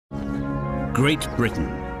Great Britain.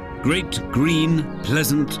 Great, green,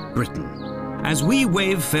 pleasant Britain. As we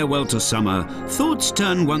wave farewell to summer, thoughts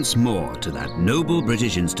turn once more to that noble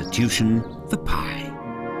British institution, the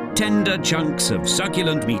pie. Tender chunks of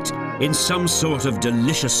succulent meat in some sort of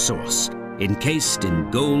delicious sauce, encased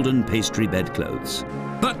in golden pastry bedclothes.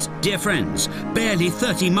 But, dear friends, barely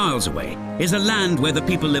 30 miles away is a land where the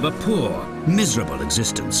people live a poor, miserable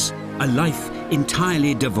existence. A life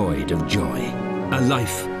entirely devoid of joy. A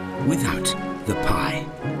life without the pie.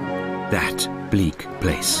 That bleak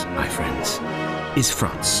place, my friends, is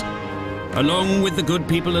France. Along with the good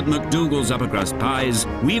people at McDougall's UpperCrust Pies,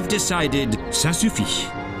 we've decided ça suffit.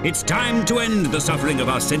 It's time to end the suffering of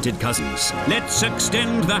our scented cousins. Let's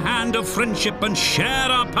extend the hand of friendship and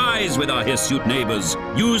share our pies with our hirsute neighbours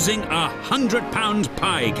using a 100-pound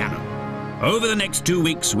pie cannon. Over the next 2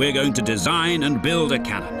 weeks, we're going to design and build a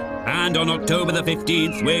cannon. And on October the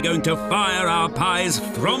 15th, we're going to fire our pies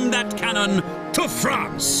from that cannon to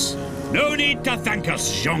France. No need to thank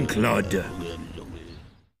us, Jean-Claude.